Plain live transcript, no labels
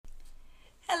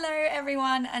Hello,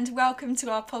 everyone, and welcome to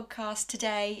our podcast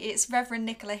today. It's Reverend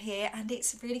Nicola here, and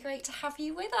it's really great to have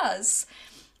you with us.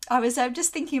 I was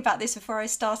just thinking about this before I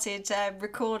started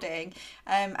recording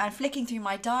and flicking through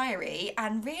my diary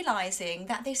and realising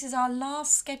that this is our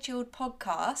last scheduled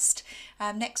podcast.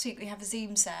 Next week we have a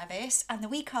Zoom service, and the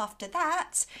week after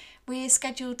that we're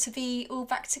scheduled to be all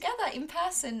back together in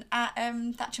person at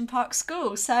Thatcham Park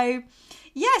School. So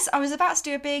yes, I was about to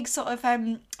do a big sort of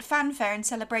fanfare and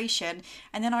celebration,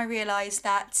 and then I realised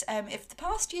that if the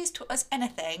past year's taught us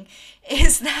anything,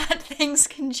 is that things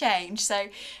can change. So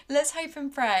let's hope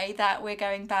and pray that we're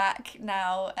going back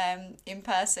now in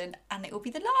person, and it will be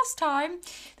the last time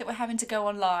that we're having to go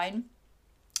online.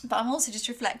 But I'm also just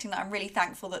reflecting that I'm really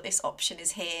thankful that this option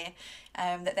is here,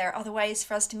 that there are other ways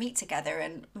for us to meet together,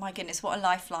 and my goodness, what a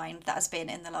lifeline that has been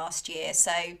in the last year.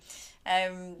 So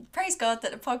praise God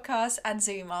that the podcast and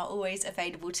Zoom are always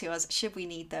available to us should we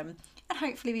need them, and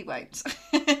hopefully we won't.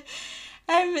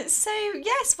 So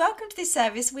yes, welcome to this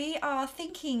service. We are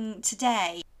thinking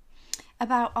today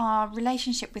about our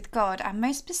relationship with God, and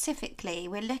most specifically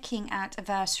we're looking at a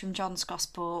verse from John's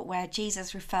Gospel where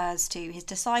Jesus refers to his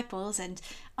disciples and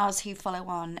us who follow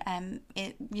on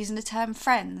using the term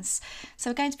friends. So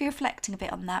we're going to be reflecting a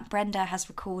bit on that. Brenda has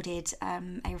recorded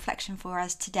a reflection for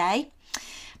us today,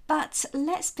 but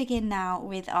let's begin now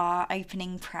with our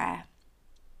opening prayer.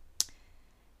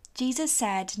 Jesus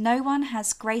said, "No one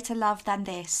has greater love than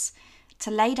this, to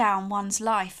lay down one's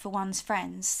life for one's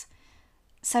friends.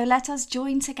 So let us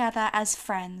join together as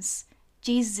friends,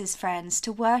 Jesus' friends,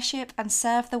 to worship and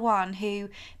serve the one who,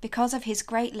 because of his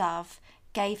great love,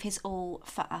 gave his all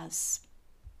for us."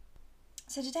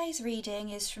 So today's reading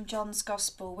is from John's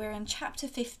Gospel. We're in chapter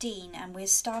 15 and we're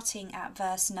starting at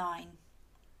verse 9.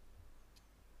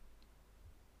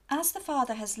 "As the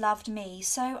Father has loved me,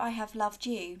 so I have loved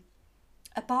you.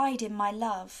 Abide in my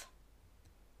love.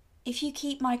 If you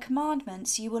keep my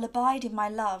commandments, you will abide in my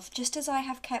love, just as I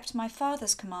have kept my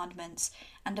Father's commandments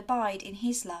and abide in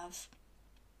his love.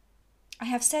 I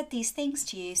have said these things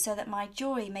to you so that my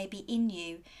joy may be in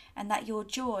you and that your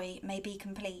joy may be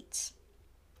complete.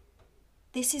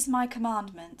 This is my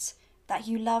commandment, that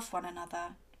you love one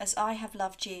another as I have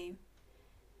loved you.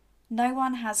 No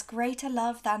one has greater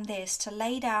love than this, to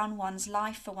lay down one's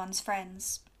life for one's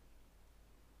friends.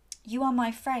 You are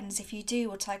my friends if you do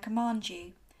what I command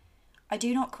you. I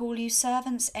do not call you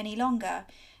servants any longer,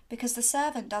 because the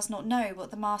servant does not know what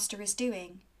the master is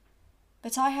doing.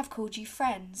 But I have called you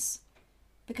friends,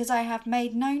 because I have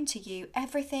made known to you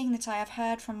everything that I have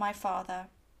heard from my Father.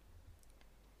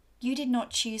 You did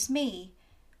not choose me,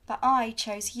 but I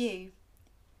chose you,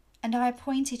 and I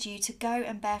appointed you to go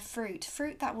and bear fruit,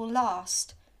 fruit that will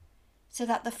last, so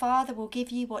that the Father will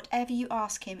give you whatever you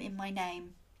ask him in my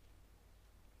name.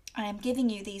 I am giving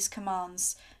you these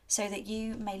commands so that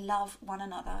you may love one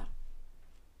another."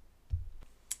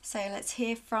 So let's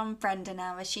hear from Brenda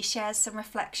now as she shares some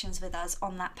reflections with us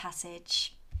on that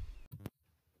passage.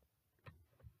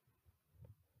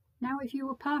 Now, if you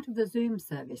were part of the Zoom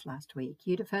service last week,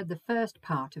 you'd have heard the first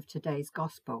part of today's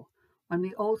Gospel, when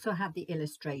we also had the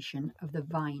illustration of the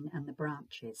vine and the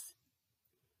branches.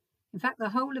 In fact,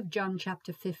 the whole of John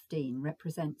chapter 15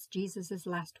 represents Jesus'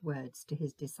 last words to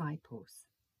his disciples.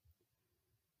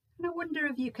 And I wonder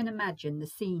if you can imagine the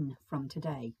scene from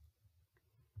today.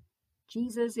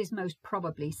 Jesus is most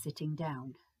probably sitting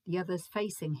down, the others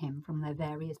facing him from their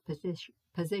various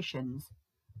positions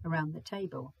around the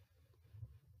table.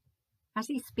 As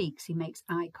he speaks, he makes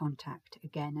eye contact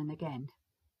again and again.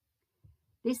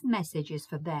 This message is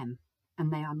for them,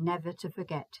 and they are never to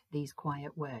forget these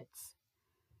quiet words.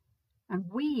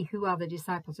 And we who are the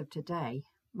disciples of today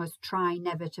must try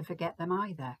never to forget them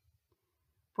either.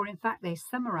 For in fact, they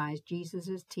summarised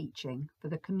Jesus' teaching for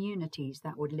the communities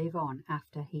that would live on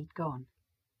after he'd gone.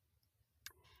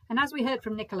 And as we heard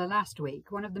from Nicola last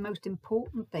week, one of the most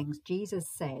important things Jesus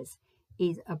says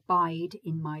is abide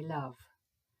in my love.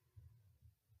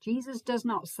 Jesus does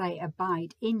not say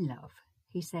abide in love.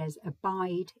 He says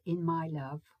abide in my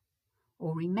love,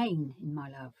 or remain in my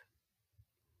love.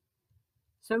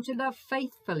 So to love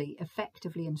faithfully,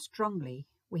 effectively and strongly,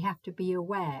 we have to be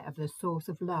aware of the source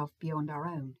of love beyond our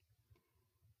own.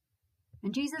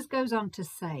 And Jesus goes on to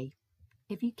say,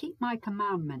 if you keep my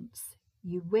commandments,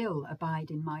 you will abide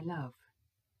in my love.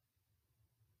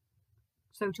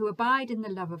 So to abide in the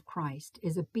love of Christ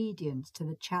is obedience to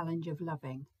the challenge of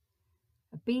loving,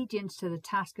 obedience to the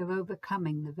task of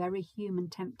overcoming the very human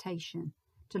temptation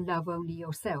to love only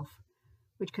yourself,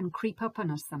 which can creep up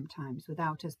on us sometimes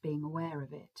without us being aware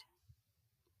of it.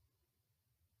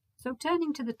 So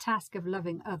turning to the task of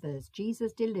loving others,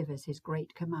 Jesus delivers his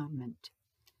great commandment.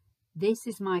 This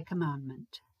is my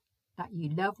commandment, that you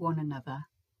love one another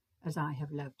as I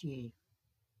have loved you.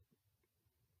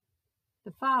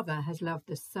 The Father has loved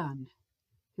the Son,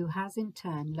 who has in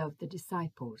turn loved the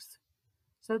disciples,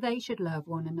 so they should love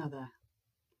one another.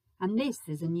 And this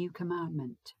is a new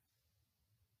commandment.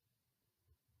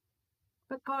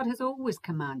 But God has always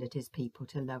commanded his people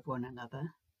to love one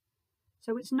another,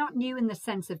 so it's not new in the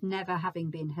sense of never having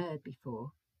been heard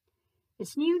before.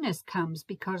 Its newness comes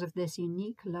because of this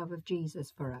unique love of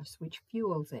Jesus for us, which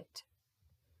fuels it.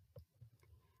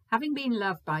 Having been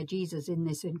loved by Jesus in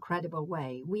this incredible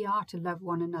way, we are to love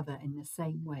one another in the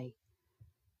same way.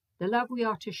 The love we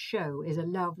are to show is a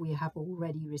love we have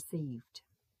already received.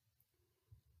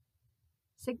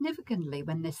 Significantly,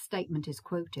 when this statement is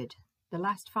quoted, the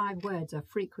last 5 words are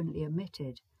frequently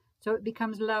omitted, so it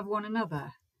becomes love one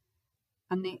another,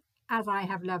 and the as I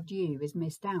have loved you is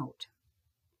missed out.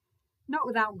 Not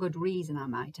without good reason, I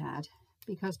might add,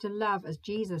 because to love as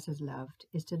Jesus has loved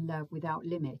is to love without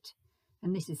limit,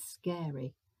 and this is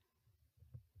scary.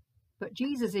 But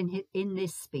Jesus in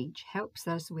this speech helps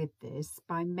us with this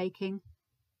by making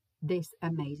this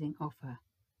amazing offer.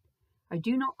 I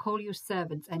do not call you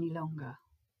servants any longer,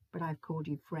 but I've called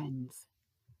you friends.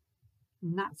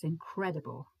 And that's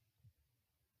incredible.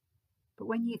 But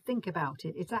when you think about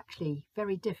it, it's actually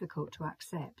very difficult to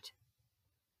accept.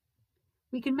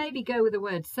 We can maybe go with the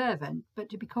word servant, but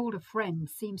to be called a friend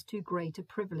seems too great a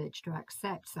privilege to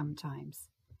accept sometimes.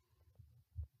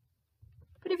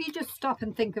 But if you just stop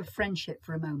and think of friendship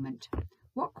for a moment,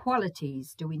 what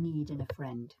qualities do we need in a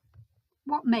friend?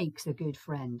 What makes a good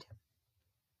friend?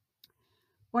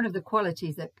 One of the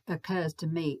qualities that occurs to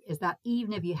me is that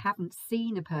even if you haven't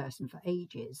seen a person for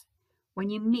ages, when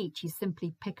you meet, you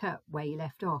simply pick up where you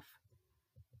left off.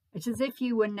 It's as if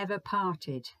you were never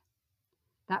parted.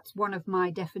 That's one of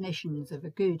my definitions of a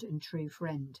good and true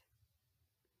friend.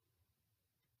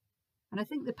 And I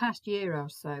think the past year or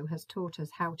so has taught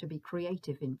us how to be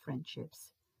creative in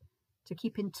friendships, to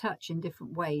keep in touch in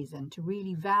different ways and to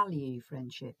really value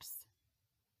friendships.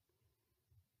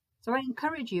 So I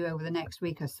encourage you over the next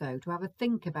week or so to have a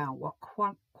think about what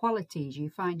qualities you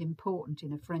find important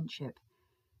in a friendship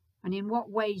and in what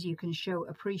ways you can show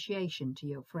appreciation to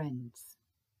your friends.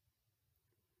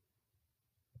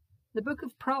 The book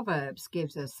of Proverbs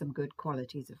gives us some good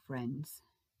qualities of friends.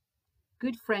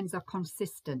 Good friends are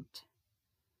consistent.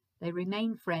 They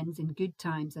remain friends in good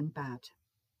times and bad.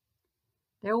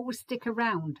 They always stick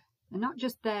around. They're not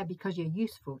just there because you're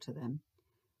useful to them.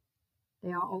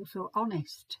 They are also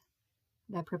honest.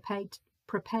 They're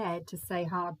prepared to say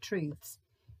hard truths,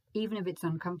 even if it's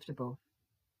uncomfortable.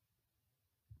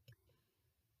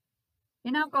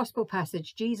 In our gospel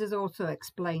passage, Jesus also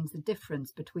explains the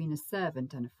difference between a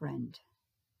servant and a friend.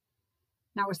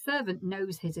 Now, a servant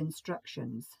knows his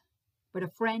instructions, but a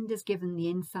friend is given the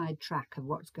inside track of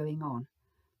what's going on.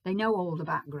 They know all the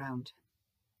background.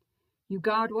 You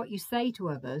guard what you say to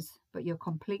others, but you're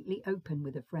completely open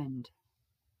with a friend.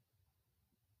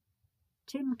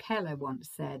 Tim Keller once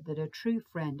said that a true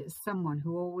friend is someone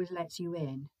who always lets you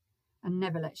in and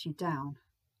never lets you down.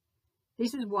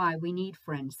 This is why we need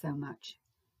friends so much,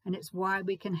 and it's why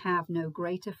we can have no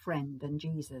greater friend than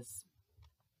Jesus.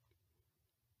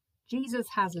 Jesus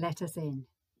has let us in.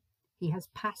 He has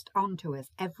passed on to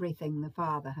us everything the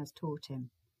Father has taught him.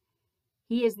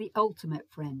 He is the ultimate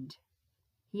friend.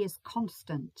 He is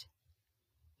constant.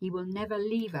 He will never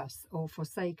leave us or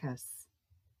forsake us.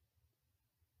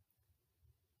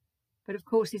 But of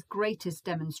course, his greatest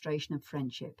demonstration of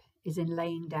friendship is in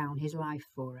laying down his life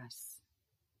for us.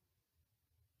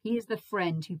 He is the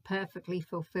friend who perfectly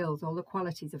fulfills all the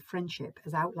qualities of friendship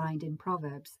as outlined in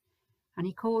Proverbs, and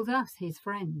he calls us his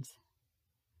friends.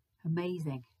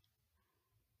 Amazing.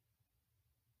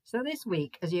 So this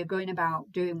week, as you're going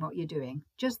about doing what you're doing,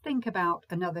 just think about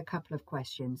another couple of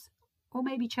questions, or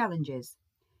maybe challenges.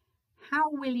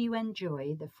 How will you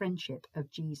enjoy the friendship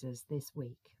of Jesus this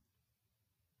week?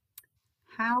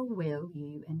 How will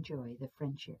you enjoy the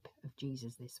friendship of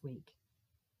Jesus this week?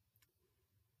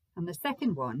 And the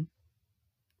second one,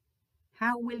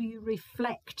 how will you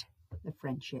reflect the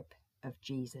friendship of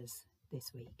Jesus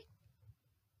this week?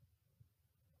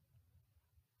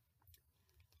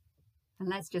 And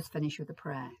let's just finish with a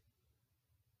prayer.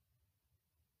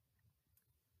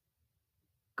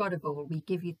 God of all, we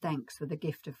give you thanks for the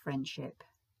gift of friendship,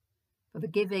 for the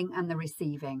giving and the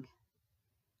receiving,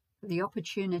 for the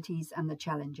opportunities and the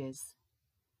challenges,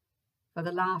 for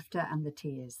the laughter and the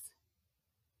tears,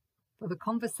 for the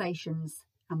conversations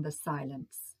and the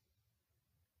silence,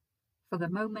 for the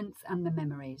moments and the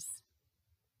memories.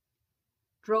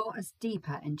 Draw us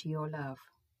deeper into your love.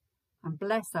 and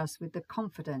bless us with the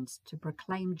confidence to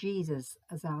proclaim Jesus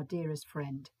as our dearest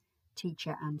friend,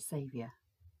 teacher and Saviour.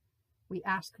 We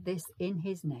ask this in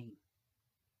his name.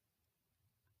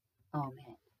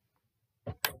 Amen.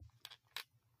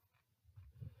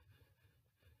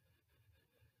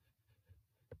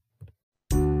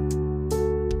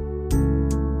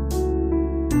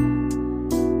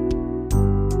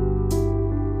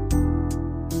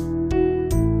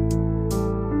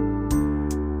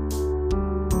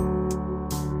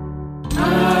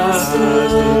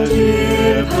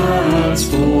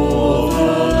 For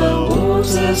the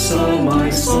water, so my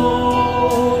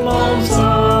soul longs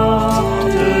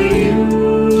after you.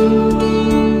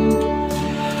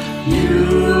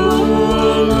 You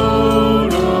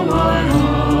alone are my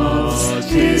heart's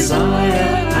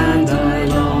desire, and I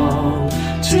long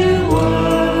to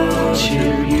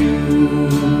worship you.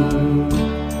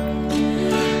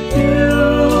 You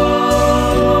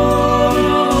are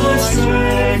my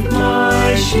strength,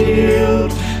 my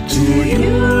shield. To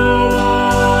you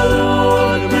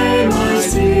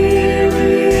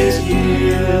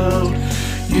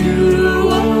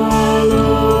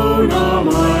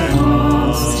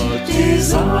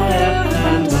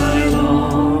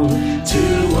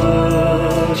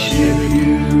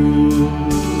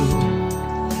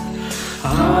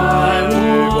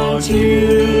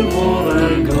you more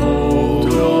than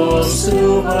gold or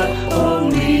silver,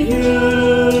 only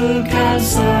you can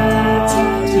satisfy.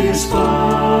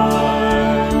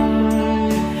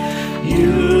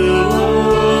 You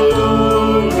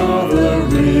alone are the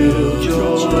real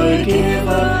joy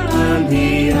giver and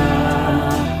the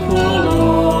apple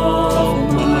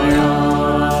of my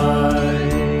eye.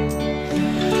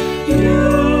 You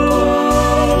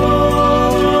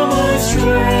are my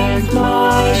strength,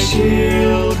 my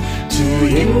shield. To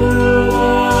you,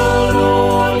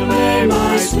 Lord, may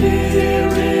my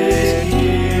spirit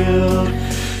yield.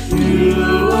 You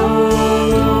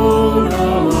alone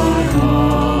are my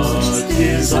heart's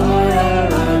desire,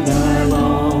 and I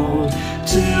long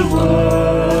to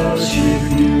worship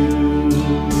you.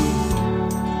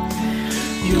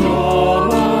 You're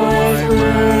my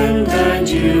friend, and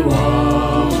you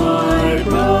are my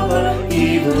brother,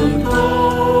 even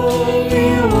though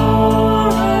you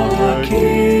are a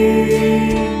king.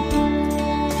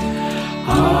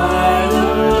 I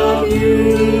love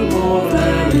you more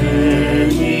than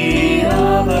any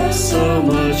other, so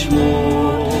much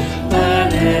more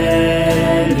than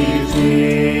anything.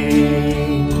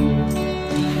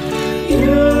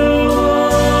 You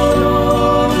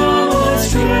are my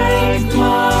strength,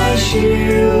 my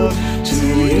shield. To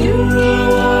you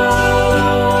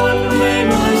alone may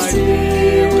my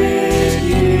spirit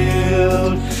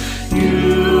yield.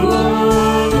 You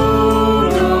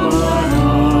alone are my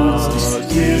heart's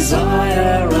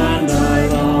desire, and I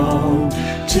long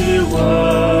to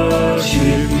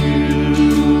worship you.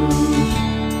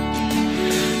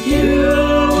 You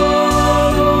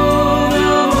alone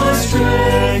are my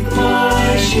strength,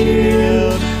 my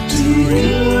shield. To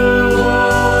you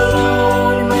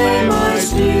alone may my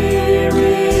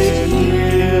spirit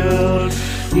yield.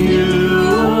 You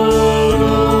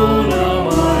alone are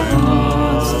my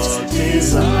heart's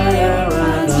desire,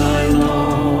 and I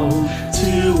long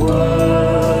to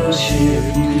worship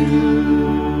you.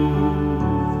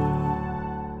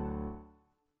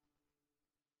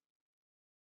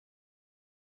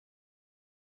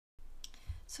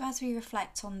 So as we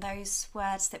reflect on those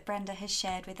words that Brenda has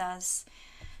shared with us,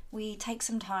 we take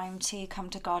some time to come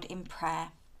to God in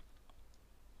prayer.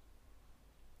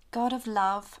 God of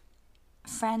love,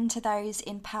 friend to those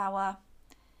in power,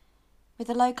 with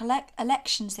the local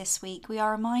elections this week, we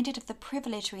are reminded of the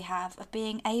privilege we have of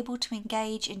being able to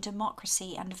engage in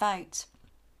democracy and vote.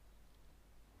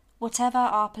 Whatever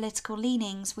our political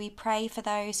leanings, we pray for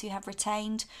those who have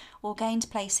retained or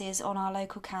gained places on our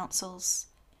local councils.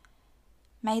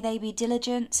 May they be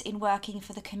diligent in working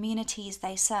for the communities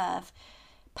they serve,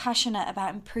 passionate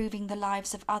about improving the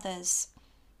lives of others,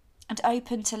 and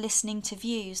open to listening to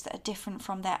views that are different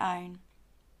from their own.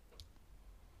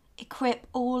 Equip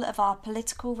all of our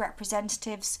political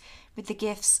representatives with the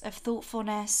gifts of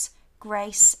thoughtfulness,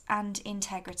 grace, and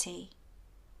integrity.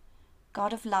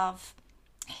 God of love,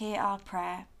 hear our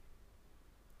prayer.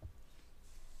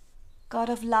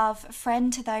 God of love,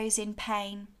 friend to those in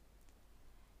pain,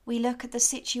 we look at the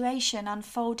situation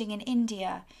unfolding in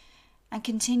India and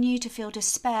continue to feel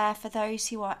despair for those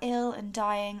who are ill and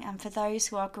dying, and for those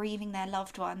who are grieving their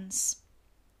loved ones.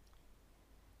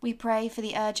 We pray for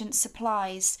the urgent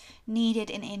supplies needed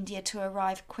in India to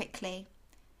arrive quickly.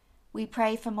 We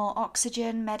pray for more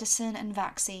oxygen, medicine, and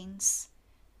vaccines.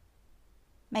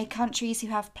 May countries who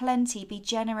have plenty be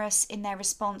generous in their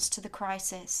response to the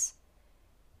crisis.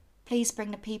 Please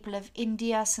bring the people of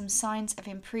India some signs of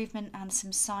improvement and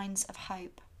some signs of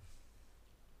hope.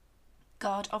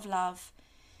 God of love,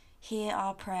 hear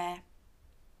our prayer.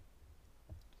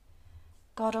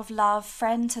 God of love,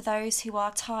 friend to those who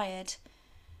are tired.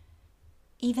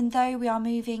 Even though we are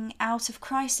moving out of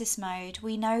crisis mode,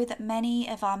 we know that many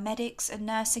of our medics and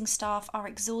nursing staff are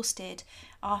exhausted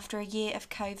after a year of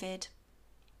COVID.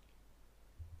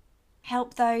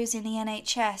 Help those in the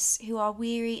NHS who are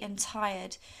weary and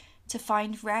tired to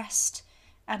find rest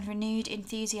and renewed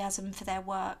enthusiasm for their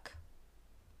work.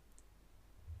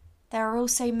 There are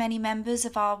also many members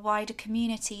of our wider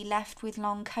community left with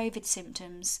long COVID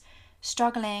symptoms,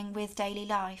 struggling with daily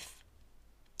life.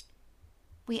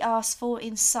 We ask for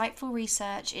insightful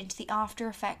research into the after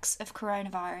effects of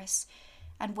coronavirus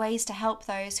and ways to help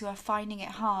those who are finding it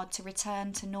hard to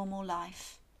return to normal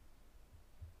life.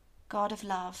 God of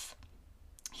love,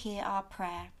 hear our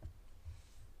prayer.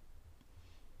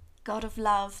 God of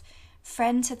love,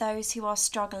 friend to those who are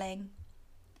struggling.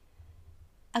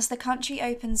 As the country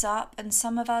opens up and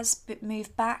some of us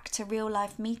move back to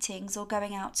real-life meetings or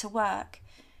going out to work,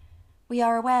 we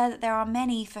are aware that there are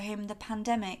many for whom the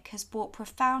pandemic has brought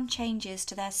profound changes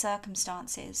to their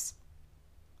circumstances.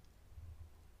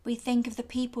 We think of the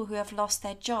people who have lost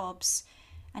their jobs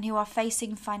and who are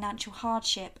facing financial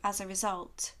hardship as a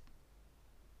result.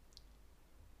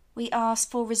 We ask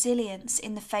for resilience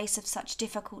in the face of such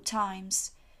difficult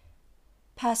times,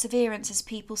 perseverance as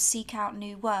people seek out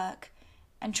new work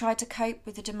and try to cope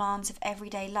with the demands of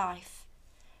everyday life,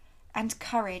 and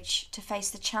courage to face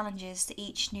the challenges that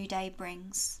each new day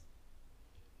brings.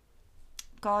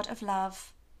 God of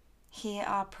love, hear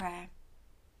our prayer.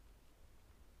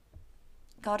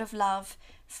 God of love,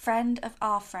 friend of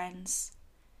our friends,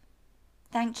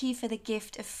 thank you for the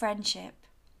gift of friendship.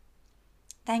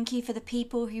 Thank you for the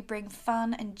people who bring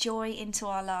fun and joy into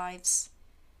our lives.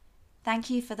 Thank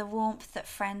you for the warmth that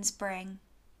friends bring.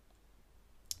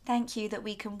 Thank you that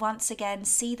we can once again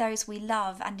see those we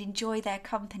love and enjoy their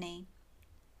company.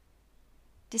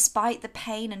 Despite the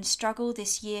pain and struggle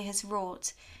this year has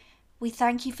wrought, we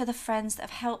thank you for the friends that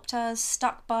have helped us,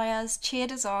 stuck by us,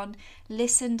 cheered us on,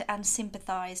 listened and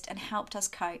sympathised and helped us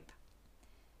cope.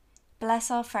 Bless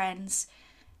our friends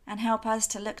and help us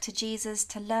to look to Jesus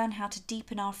to learn how to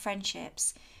deepen our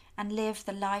friendships and live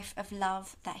the life of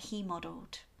love that he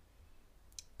modelled.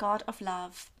 God of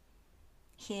love,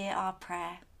 hear our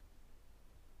prayer.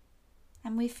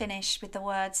 And we finish with the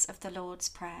words of the Lord's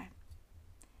Prayer.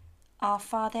 Our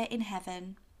Father in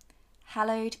heaven,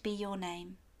 hallowed be your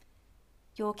name.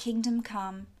 Your kingdom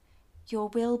come, your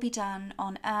will be done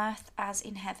on earth as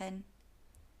in heaven.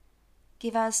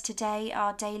 Give us today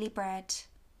our daily bread.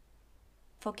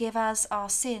 Forgive us our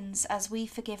sins as we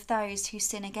forgive those who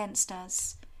sin against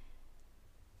us.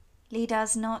 Lead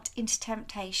us not into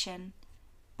temptation,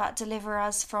 but deliver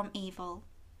us from evil.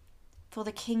 For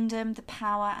the kingdom, the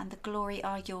power and the glory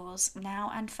are yours,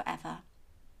 now and forever.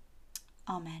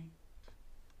 Amen.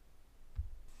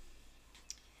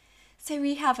 So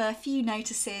we have a few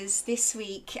notices this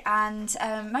week, and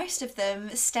most of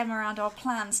them stem around our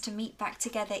plans to meet back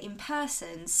together in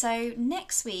person. So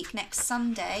next week, next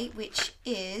Sunday, which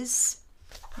is,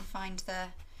 I'll find the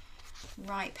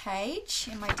right page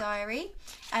in my diary.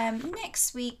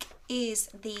 Next week is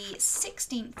the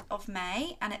 16th of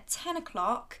May, and at 10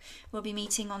 o'clock we'll be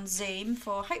meeting on Zoom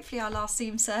for hopefully our last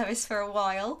Zoom service for a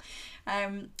while.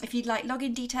 If you'd like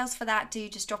login details for that, do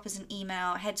just drop us an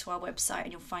email, head to our website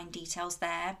and you'll find details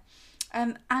there.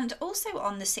 And also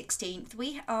on the 16th,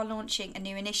 we are launching a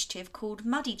new initiative called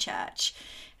Muddy Church,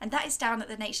 and that is down at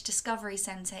the Nature Discovery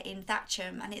Centre in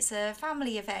Thatcham, and it's a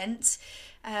family event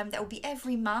that will be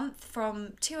every month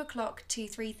from 2 o'clock to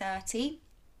 3:30.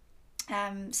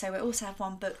 So we also have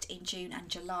one booked in June and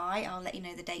July. I'll let you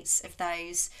know the dates of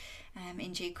those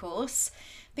in due course.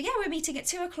 But yeah, we're meeting at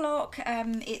 2 o'clock.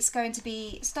 It's going to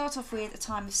be start off with a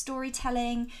time of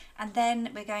storytelling, and then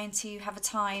we're going to have a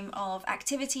time of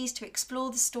activities to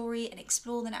explore the story and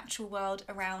explore the natural world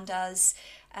around us,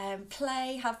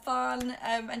 play, have fun,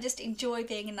 and just enjoy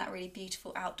being in that really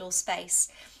beautiful outdoor space.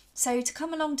 So to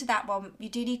come along to that one, you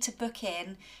do need to book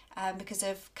in because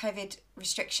of COVID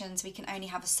restrictions. We can only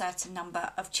have a certain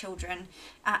number of children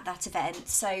at that event.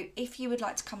 So if you would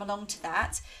like to come along to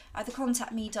that, either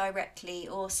contact me directly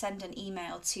or send an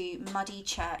email to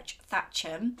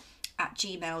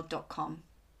muddychurchthatcham@gmail.com.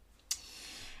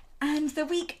 And the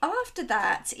week after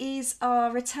that is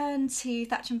our return to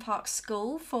Thatcham Park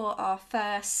School for our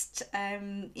first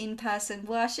in-person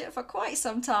worship for quite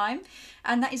some time.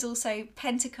 And that is also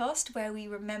Pentecost, where we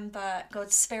remember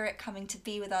God's Spirit coming to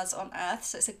be with us on earth.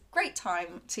 So it's a great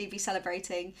time to be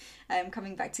celebrating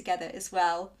coming back together as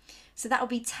well. So that will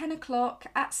be 10 o'clock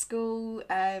at school.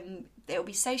 It will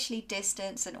be socially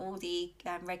distanced and all the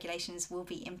regulations will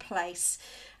be in place.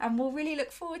 And we'll really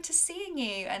look forward to seeing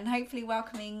you and hopefully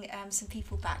welcoming some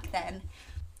people back then.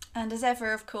 And as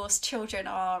ever, of course, children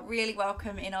are really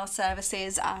welcome in our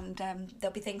services, and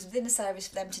there'll be things within the service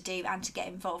for them to do and to get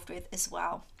involved with as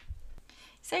well.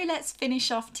 So let's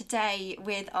finish off today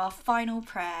with our final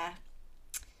prayer.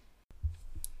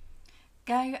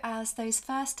 Go as those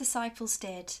first disciples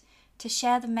did, to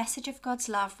share the message of God's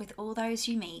love with all those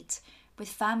you meet, with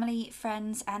family,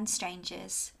 friends and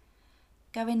strangers.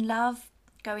 Go in love,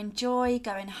 go in joy,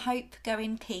 go in hope, go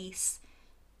in peace.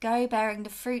 Go bearing the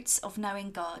fruits of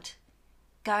knowing God.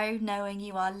 Go knowing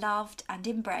you are loved and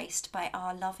embraced by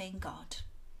our loving God.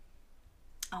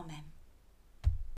 Amen.